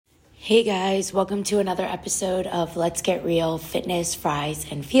Hey guys, welcome to another episode of Let's Get Real Fitness, Fries,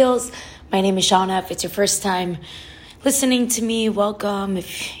 and Feels. My name is Shauna. If it's your first time listening to me, welcome.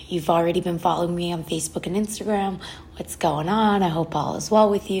 If you've already been following me on Facebook and Instagram, what's going on? I hope all is well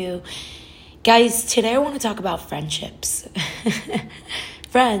with you. Guys, today I want to talk about friendships.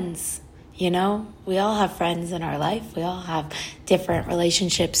 Friends, we all have friends in our life. We all have different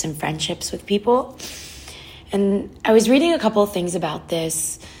relationships and friendships with people. And I was reading a couple of things about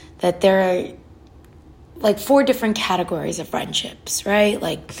this, that there are like 4 different categories of friendships, right?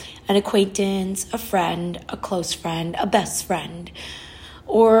 Like an acquaintance, a friend, a close friend, a best friend.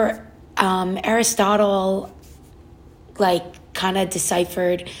 Or Aristotle kind of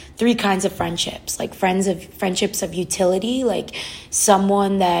deciphered 3 kinds of friendships, like friendships of utility, like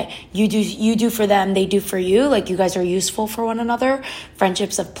someone that you do for them, they do for you, like you guys are useful for one another.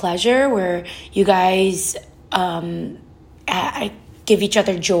 Friendships of pleasure, where you guys give each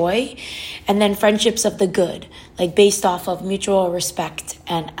other joy. And then friendships of the good, like based off of mutual respect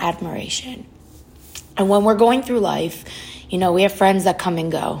and admiration. And when we're going through life, we have friends that come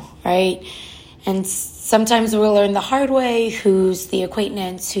and go, right? And sometimes we'll learn the hard way who's the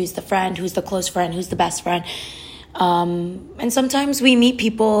acquaintance, who's the friend, who's the close friend, who's the best friend. And sometimes we meet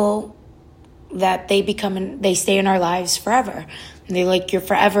people that they stay in our lives forever. And you're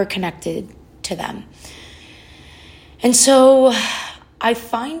forever connected to them. And so I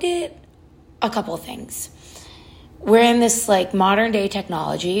find it a couple of things. We're in this modern day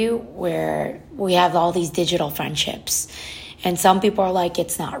technology where we have all these digital friendships. And some people are like,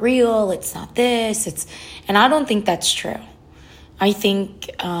 it's not real, it's not this, and I don't think that's true. I think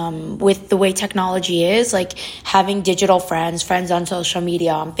with the way technology is, having digital friends on social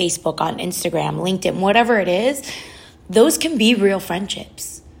media, on Facebook, on Instagram, LinkedIn, whatever it is, those can be real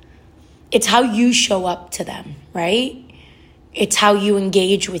friendships. It's how you show up to them, right? It's how you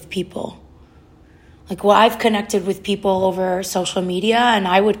engage with people. I've connected with people over social media, and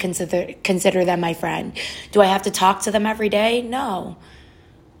I would consider them my friend. Do I have to talk to them every day? No.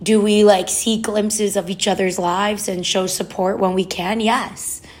 Do we see glimpses of each other's lives and show support when we can?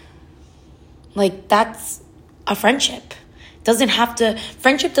 Yes. That's a friendship.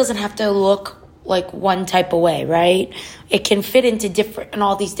 Friendship doesn't have to look like one type of way, right? It can fit in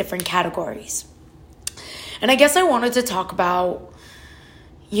all these different categories. And I guess I wanted to talk about,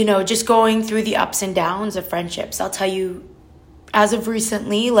 just going through the ups and downs of friendships. I'll tell you, as of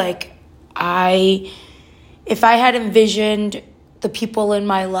recently, if I had envisioned the people in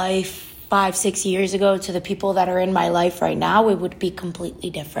my life 5-6 years ago to the people that are in my life right now, it would be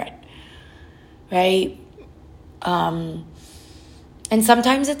completely different, right? And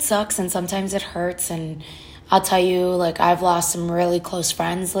sometimes it sucks and sometimes it hurts. And I'll tell you, I've lost some really close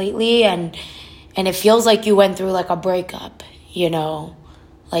friends lately, and it feels like you went through a breakup,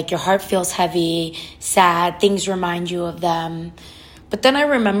 your heart feels heavy, sad, things remind you of them. But then I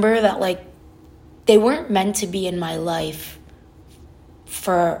remember that they weren't meant to be in my life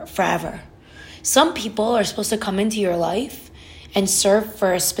for forever. Some people are supposed to come into your life and serve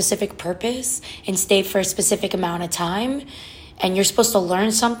for a specific purpose and stay for a specific amount of time. And you're supposed to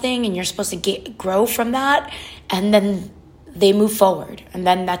learn something and you're supposed to grow from that. And then they move forward. And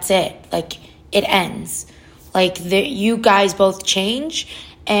then that's it. It ends. You guys both change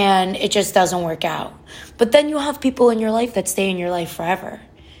and it just doesn't work out. But then you have people in your life that stay in your life forever,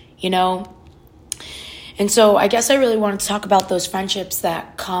 And so I guess I really wanted to talk about those friendships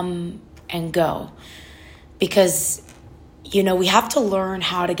that come and go. Because, we have to learn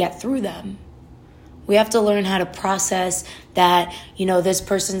how to get through them. We have to learn how to process that, this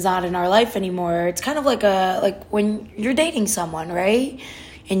person's not in our life anymore. It's kind of like when you're dating someone, right?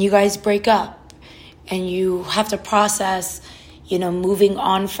 And you guys break up. And you have to process, moving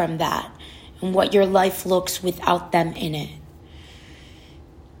on from that and what your life looks without them in it.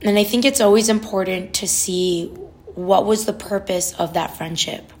 And I think it's always important to see what was the purpose of that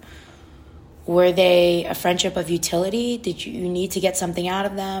friendship. Were they a friendship of utility? Did you need to get something out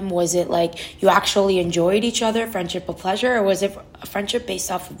of them? Was it you actually enjoyed each other, friendship of pleasure? Or was it a friendship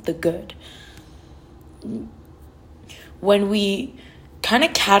based off of the good? When we kind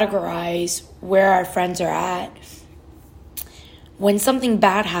of categorize where our friends are at, when something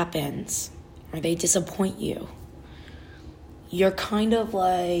bad happens or they disappoint you, you're kind of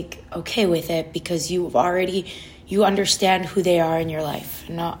okay with it because you understand who they are in your life.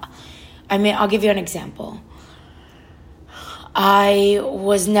 I'll give you an example. I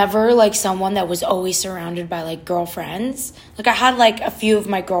was never someone that was always surrounded by girlfriends. I had a few of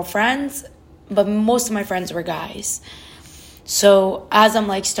my girlfriends, but most of my friends were guys. So as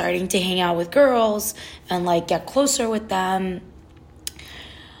I'm starting to hang out with girls and get closer with them,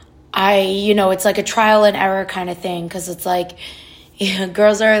 it's like a trial and error kind of thing, because it's like,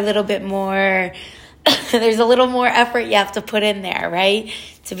 girls are a little bit more, there's a little more effort you have to put in there, right?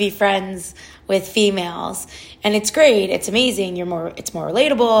 To be friends with females. And it's great. It's amazing. It's more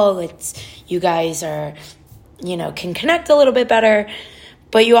relatable. You guys are, can connect a little bit better.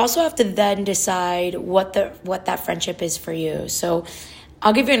 But you also have to then decide what that friendship is for you. So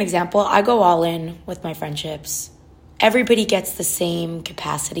I'll give you an example. I go all in with my friendships. Everybody gets the same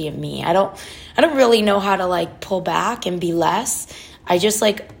capacity of me. I don't really know how to like pull back and be less. I just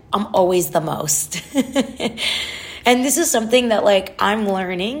I'm always the most. And this is something that I'm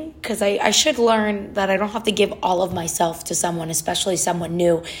learning, because I should learn that I don't have to give all of myself to someone, especially someone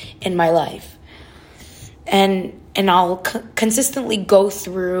new in my life. And I'll consistently go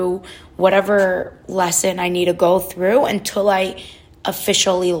through whatever lesson I need to go through until I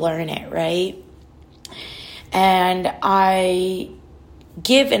officially learn it, right? And I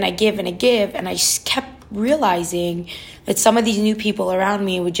give and I give and I give, and I just kept realizing that some of these new people around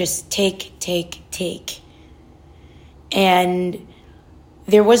me would just take. And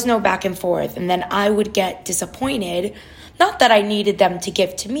there was no back and forth. And then I would get disappointed. Not that I needed them to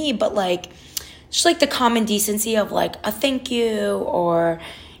give to me, but just the common decency of a thank you, or,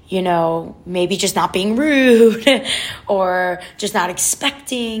 maybe just not being rude or just not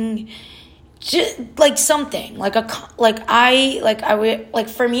expecting, just something for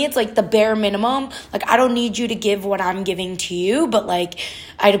me, it's the bare minimum. I don't need you to give what I'm giving to you, but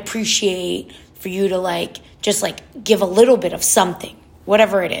I'd appreciate for you to just give a little bit of something,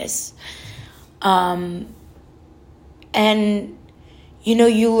 whatever it is. And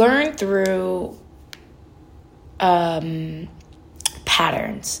you learn through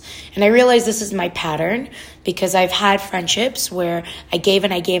patterns. And I realize this is my pattern, because I've had friendships where I gave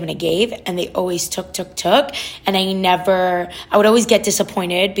and I gave and I gave, and they always took. And I would always get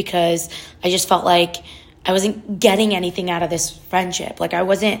disappointed, because I just felt like I wasn't getting anything out of this friendship. There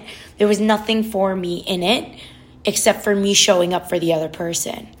was nothing for me in it except for me showing up for the other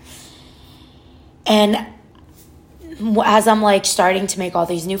person. And as I'm starting to make all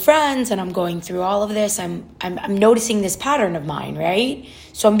these new friends and I'm going through all of this, I'm noticing this pattern of mine, right?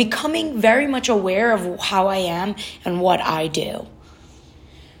 So I'm becoming very much aware of how I am and what I do.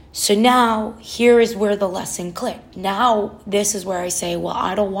 So now here is where the lesson clicked. Now this is where I say, well,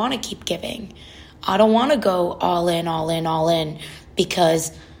 I don't want to keep giving. I don't want to go all in,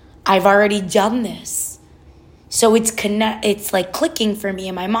 because I've already done this. So it's clicking for me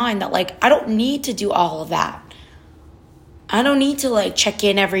in my mind that I don't need to do all of that. I don't need to check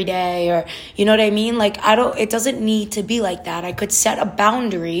in every day, or you know what I mean? It doesn't need to be like that. I could set a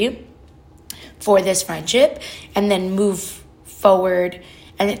boundary for this friendship and then move forward,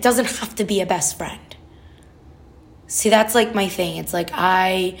 and it doesn't have to be a best friend. See, that's my thing. It's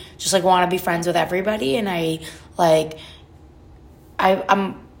I just want to be friends with everybody, and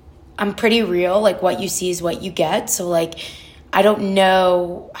I'm pretty real. What you see is what you get. So I don't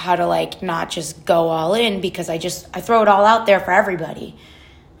know how to not just go all in, because I throw it all out there for everybody.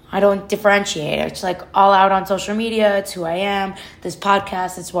 I don't differentiate. It's all out on social media. It's who I am. This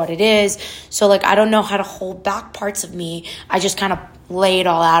podcast, it's what it is. So I don't know how to hold back parts of me. I just kind of lay it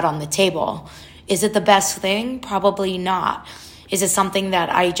all out on the table. Is it the best thing? Probably not. Is it something that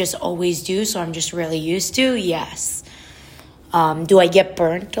I just always do, so I'm just really used to? Yes. Do I get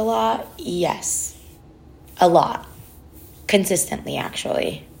burnt a lot? Yes. A lot. Consistently,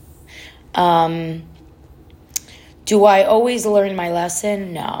 actually. Do I always learn my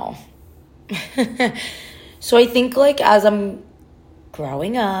lesson? No. So I think as I'm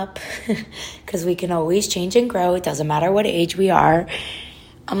growing up, because we can always change and grow, it doesn't matter what age we are,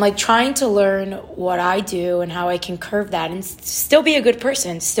 I'm trying to learn what I do and how I can curve that and still be a good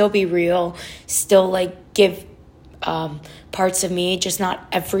person, still be real, still give parts of me, just not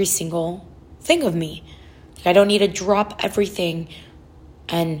every single thing of me. I don't need to drop everything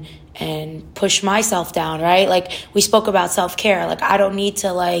and push myself down, right? We spoke about self-care. I don't need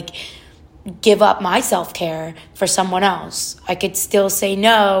to give up my self-care for someone else. I could still say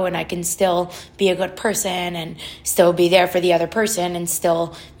no, and I can still be a good person and still be there for the other person and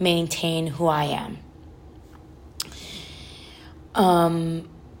still maintain who I am. And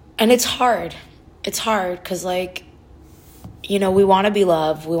it's hard. It's hard because we want to be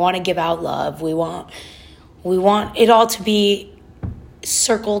loved. We want to give out love. We want it all to be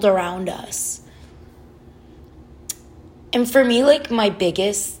circled around us. And for me, my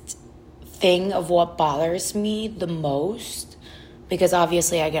biggest thing of what bothers me the most, because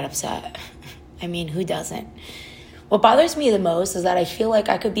obviously I get upset. I mean, who doesn't? What bothers me the most is that I feel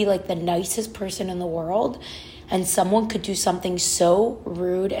I could be the nicest person in the world, and someone could do something so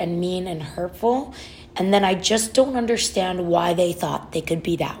rude and mean and hurtful, and then I just don't understand why they thought they could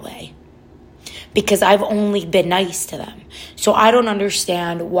be that way. Because I've only been nice to them. So I don't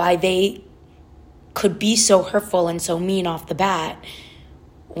understand why they could be so hurtful and so mean off the bat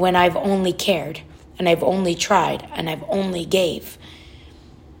when I've only cared and I've only tried and I've only gave.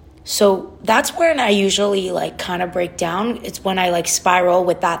 So that's when I usually like kind of break down. It's when I like spiral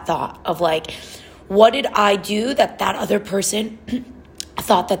with that thought of like, what did I do that other person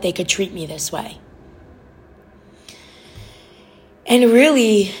thought that they could treat me this way? And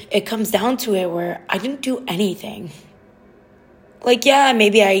really, it comes down to it where I didn't do anything. Like, yeah,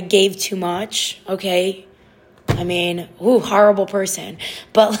 maybe I gave too much, okay? I mean, horrible person.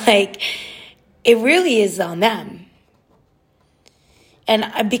 But, like, it really is on them.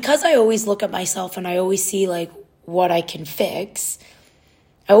 And because I always look at myself and I always see, like, what I can fix,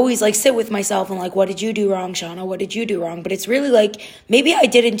 I always, like, sit with myself and, like, what did you do wrong, Shauna? What did you do wrong? But it's really, like, maybe I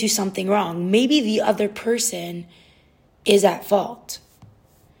didn't do something wrong. Maybe the other person is at fault.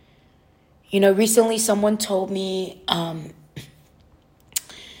 You know, recently someone told me, I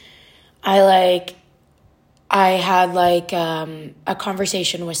had a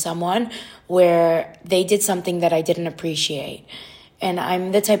conversation with someone where they did something that I didn't appreciate. And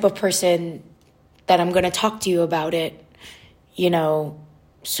I'm the type of person that I'm going to talk to you about it, you know,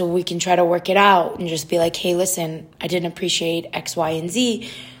 so we can try to work it out and just be like, hey, listen, I didn't appreciate X, Y, and Z.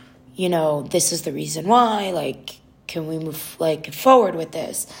 You know, this is the reason why, like, can we move forward with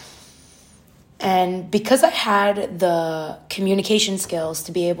this? And because I had the communication skills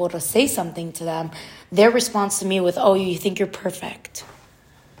to be able to say something to them, their response to me was, oh, you think you're perfect.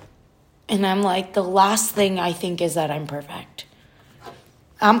 And I'm like, the last thing I think is that I'm perfect.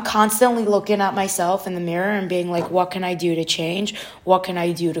 I'm constantly looking at myself in the mirror and being like, what can I do to change? What can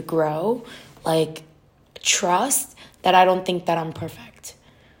I do to grow? Like, trust that I don't think that I'm perfect.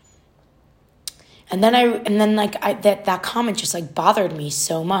 And then that comment just like bothered me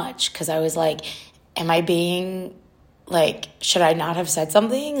so much because I was like, am I being like, should I not have said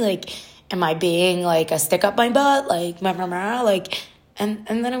something? Like, am I being like a stick up my butt? Like, like, and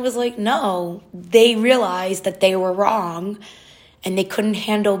then it was like, no, they realized that they were wrong and they couldn't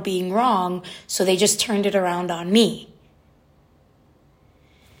handle being wrong. So they just turned it around on me.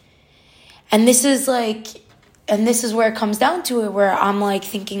 And this is where it comes down to it, where I'm like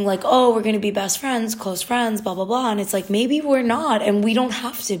thinking like, oh, we're going to be best friends, close friends, blah, blah, blah. And it's like, maybe we're not, and we don't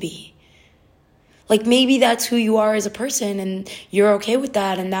have to be. Like, maybe that's who you are as a person, and you're okay with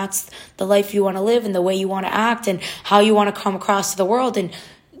that, and that's the life you want to live, and the way you want to act, and how you want to come across to the world, and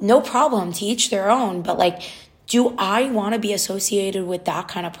no problem, to each their own. But like, do I want to be associated with that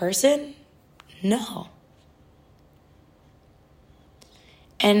kind of person? No.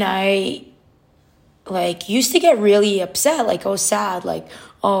 And I used to get really upset, sad,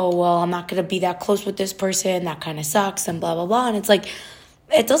 oh, well, I'm not going to be that close with this person, that kind of sucks, and blah, blah, blah. And it's like,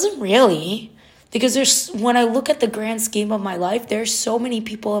 it doesn't really, because when I look at the grand scheme of my life, there's so many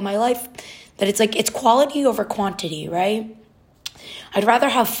people in my life that it's like, it's quality over quantity, right? I'd rather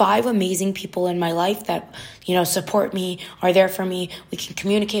have 5 amazing people in my life that, you know, support me, are there for me. We can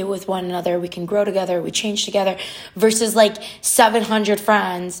communicate with one another. We can grow together. We change together versus 700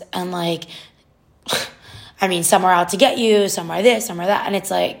 friends and some are out to get you, some are this, some are that. And it's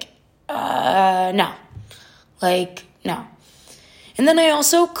like, no. No. And then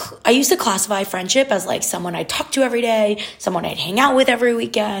I used to classify friendship as someone I'd talk to every day, someone I'd hang out with every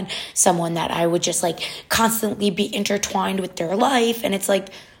weekend, someone that I would just constantly be intertwined with their life. And it's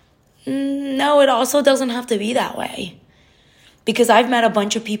no, it also doesn't have to be that way. Because I've met a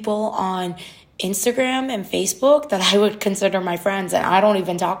bunch of people on Instagram and Facebook that I would consider my friends, and I don't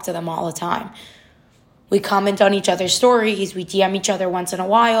even talk to them all the time. We comment on each other's stories, we DM each other once in a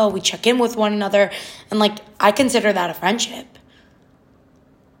while, we check in with one another, and I consider that a friendship.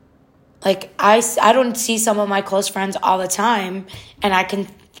 I don't see some of my close friends all the time, and I can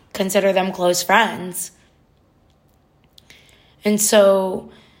consider them close friends. And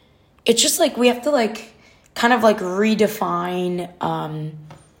so it's just we have to kind of redefine,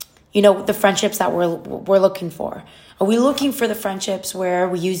 the friendships that we're looking for. Are we looking for the friendships where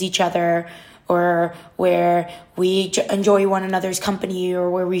we use each other, or where we enjoy one another's company, or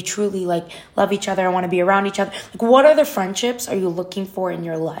where we truly love each other and want to be around each other? What other friendships are you looking for in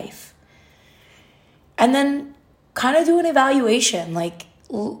your life? And then kind of do an evaluation.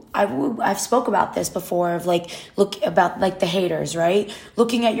 I've spoke about this before of look about the haters, right?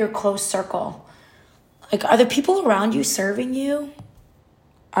 Looking at your close circle. Are the people around you serving you?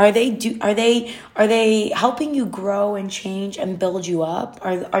 Are they helping you grow and change and build you up?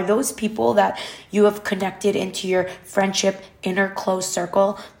 Are those people that you have connected into your friendship inner close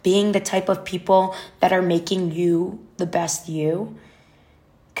circle being the type of people that are making you the best you?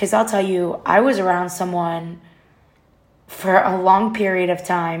 Because I'll tell you, I was around someone for a long period of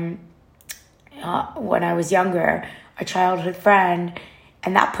time when I was younger, a childhood friend,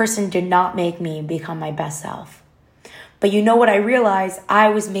 and that person did not make me become my best self. But you know what I realized? I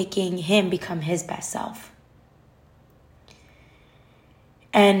was making him become his best self.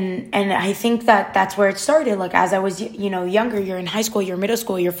 And I think that that's where it started. Like as I was, younger, you're in high school, you're middle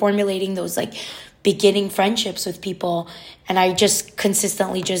school, you're formulating those like beginning friendships with people. And I just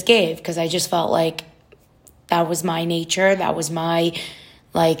consistently just gave because I just felt like that was my nature. That was my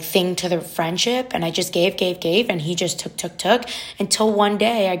like thing to the friendship. And I just gave. And he just took until one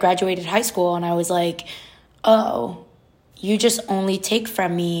day I graduated high school and I was like, oh, you just only take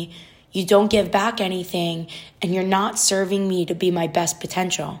from me. You don't give back anything, and you're not serving me to be my best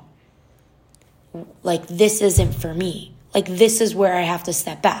potential. Like, this isn't for me. Like, this is where I have to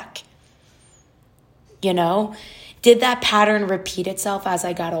step back. You know? Did that pattern repeat itself as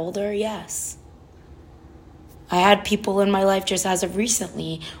I got older? Yes. I had people in my life just as of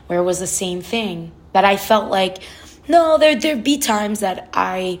recently where it was the same thing. That I felt like, no, there'd be times that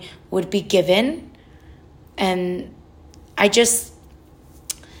I would be given, and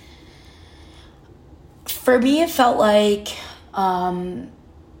for me, it felt like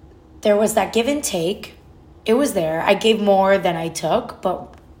there was that give and take. It was there. I gave more than I took,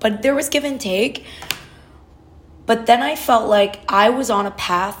 but there was give and take. But then I felt like I was on a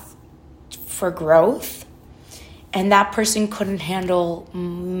path for growth, and that person couldn't handle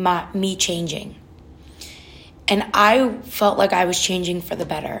me changing. And I felt like I was changing for the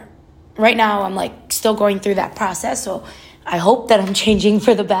better. Right now, I'm like still going through that process, so I hope that I'm changing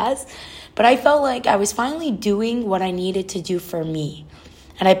for the best. But I felt like I was finally doing what I needed to do for me.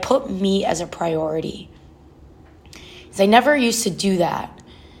 And I put me as a priority. Because I never used to do that.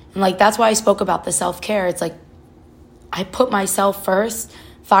 And like that's why I spoke about the self-care. It's like I put myself first,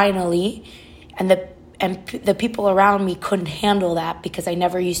 finally. And the people around me couldn't handle that because I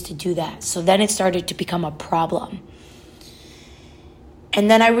never used to do that. So then it started to become a problem.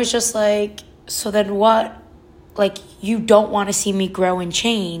 And then I was just like, so then what? Like, you don't want to see me grow and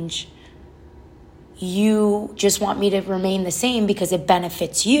change. You just want me to remain the same because it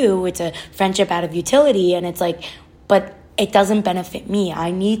benefits you. It's a friendship out of utility. And it's like, but it doesn't benefit me.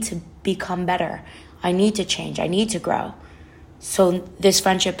 I need to become better. I need to change. I need to grow. So this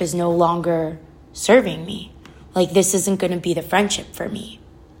friendship is no longer serving me. Like, this isn't going to be the friendship for me.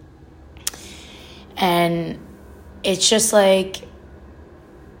 And it's just like,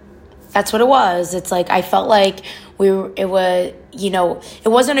 that's what it was. It's like, I felt like it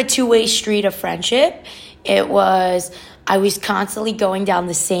wasn't a two-way street of friendship. I was constantly going down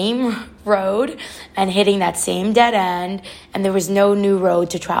the same road and hitting that same dead end, and there was no new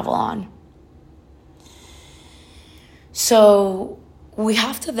road to travel on. So we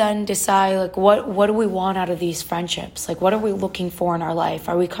have to then decide, like, what do we want out of these friendships? Like, what are we looking for in our life?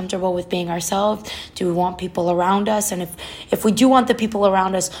 Are we comfortable with being ourselves? Do we want people around us? And if we do want the people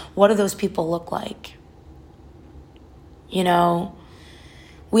around us, what do those people look like? You know,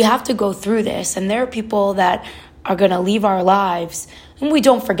 we have to go through this. And there are people that are going to leave our lives, and we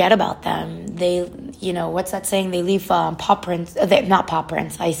don't forget about them. They, what's that saying? They leave paw prints. Not paw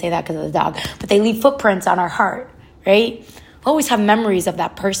prints. I say that because of the dog. But they leave footprints on our heart, right? I always have memories of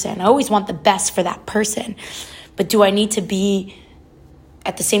that person. I always want the best for that person. But do I need to be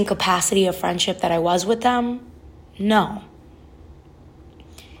at the same capacity of friendship that I was with them? No.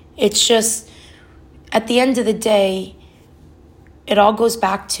 It's just, at the end of the day, it all goes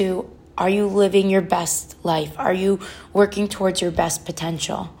back to, are you living your best life? Are you working towards your best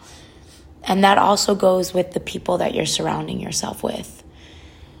potential? And that also goes with the people that you're surrounding yourself with.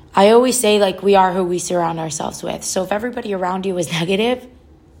 I always say, like, we are who we surround ourselves with. So if everybody around you is negative,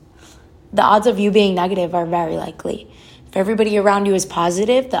 the odds of you being negative are very likely. If everybody around you is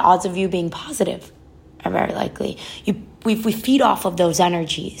positive, the odds of you being positive are very likely. We feed off of those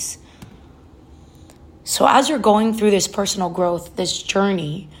energies. So as you're going through this personal growth, this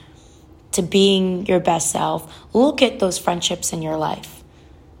journey to being your best self, look at those friendships in your life.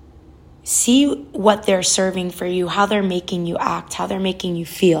 See what they're serving for you, how they're making you act, how they're making you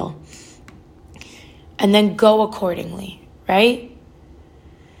feel. And then go accordingly, right?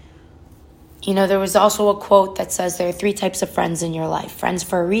 There was also a quote that says there are 3 types of friends in your life. Friends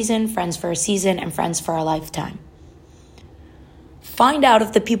for a reason, friends for a season, and friends for a lifetime. Find out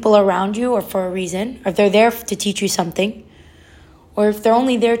if the people around you are for a reason, or if they're there to teach you something, or or if they're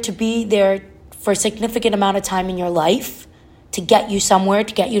only there to be there for a significant amount of time in your life, to get you somewhere,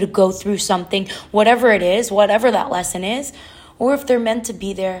 to get you to go through something, whatever it is, whatever that lesson is, or if they're meant to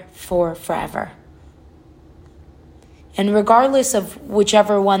be there for forever. And regardless of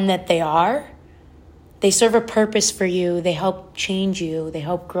whichever one that they are, they serve a purpose for you. They help change you. They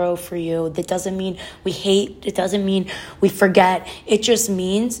help grow for you. That doesn't mean we hate. It doesn't mean we forget. It just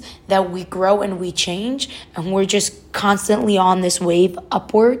means that we grow and we change, and we're just constantly on this wave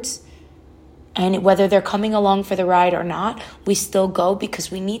upwards. And whether they're coming along for the ride or not, we still go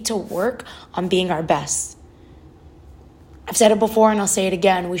because we need to work on being our best. I've said it before and I'll say it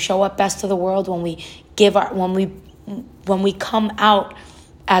again. We show up best to the world when we come out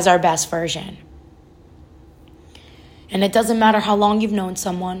as our best version. And it doesn't matter how long you've known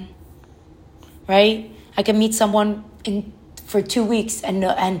someone, right? I can meet someone for 2 weeks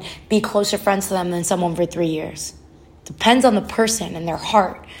and be closer friends to them than someone for 3 years. Depends on the person and their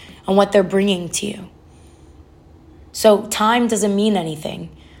heart and what they're bringing to you. So time doesn't mean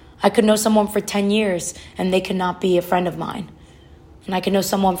anything. I could know someone for 10 years and they could not be a friend of mine. And I could know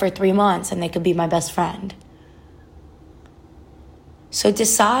someone for 3 months and they could be my best friend. So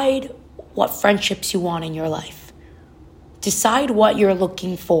decide what friendships you want in your life. Decide what you're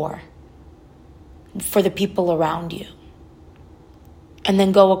looking for the people around you. And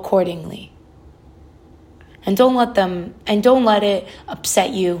then go accordingly. And don't let it upset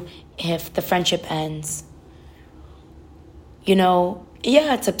you if the friendship ends.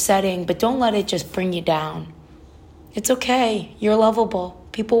 Yeah, it's upsetting, but don't let it just bring you down. It's okay. You're lovable.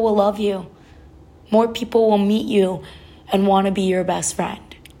 People will love you. More people will meet you and want to be your best friend.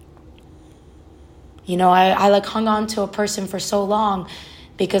 I hung on to a person for so long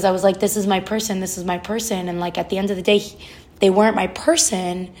because I was like, this is my person. And at the end of the day, they weren't my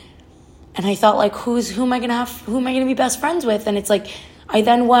person. And I thought who am I going to be best friends with? And it's like, I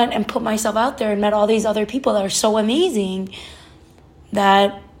then went and put myself out there and met all these other people that are so amazing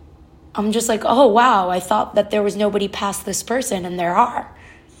that I'm just like, oh, wow, I thought that there was nobody past this person, and there are.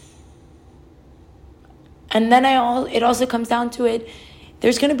 And then it also comes down to it,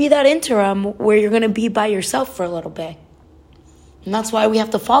 there's going to be that interim where you're going to be by yourself for a little bit. And that's why we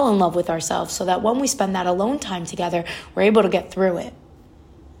have to fall in love with ourselves, so that when we spend that alone time together, we're able to get through it.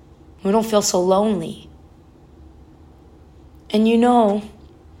 We don't feel so lonely. And you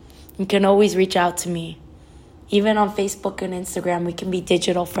can always reach out to me. Even on Facebook and Instagram, we can be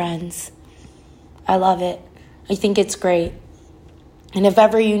digital friends. I love it. I think it's great. And if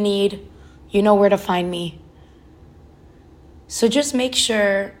ever you need, you know where to find me. So just make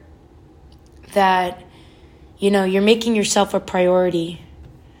sure that, you're making yourself a priority,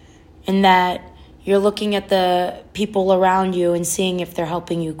 and that you're looking at the people around you and seeing if they're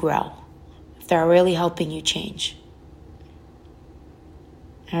helping you grow, if they're really helping you change.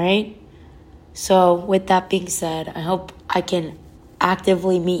 All right? So with that being said, I hope I can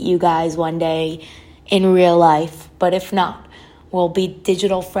actively meet you guys one day in real life. But if not, we'll be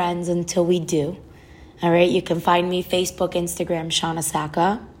digital friends until we do. All right? You can find me Facebook, Instagram, Shauna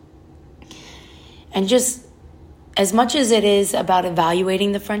Saka. And just as much as it is about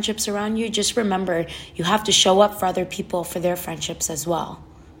evaluating the friendships around you, just remember you have to show up for other people for their friendships as well.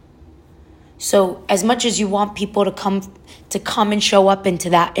 So as much as you want people to come and show up into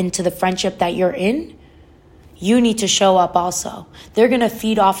the friendship that you're in, you need to show up also. They're going to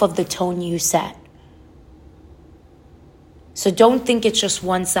feed off of the tone you set. So don't think it's just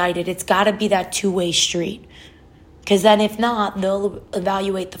one-sided. It's got to be that two-way street. Because then if not, they'll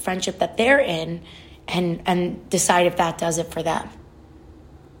evaluate the friendship that they're in and decide if that does it for them.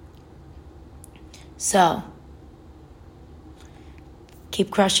 So,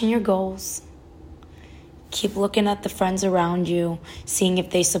 keep crushing your goals. Keep looking at the friends around you, seeing if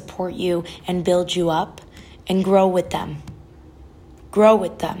they support you and build you up, and grow with them. Grow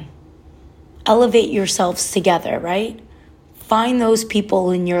with them. Elevate yourselves together, right? Find those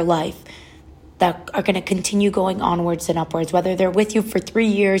people in your life that are going to continue going onwards and upwards, whether they're with you for 3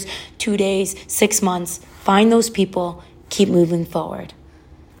 years, 2 days, 6 months. Find those people. Keep moving forward.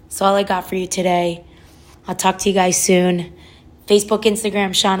 That's all I got for you today. I'll talk to you guys soon. Facebook,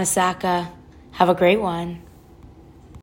 Instagram, Shauna Saka. Have a great one.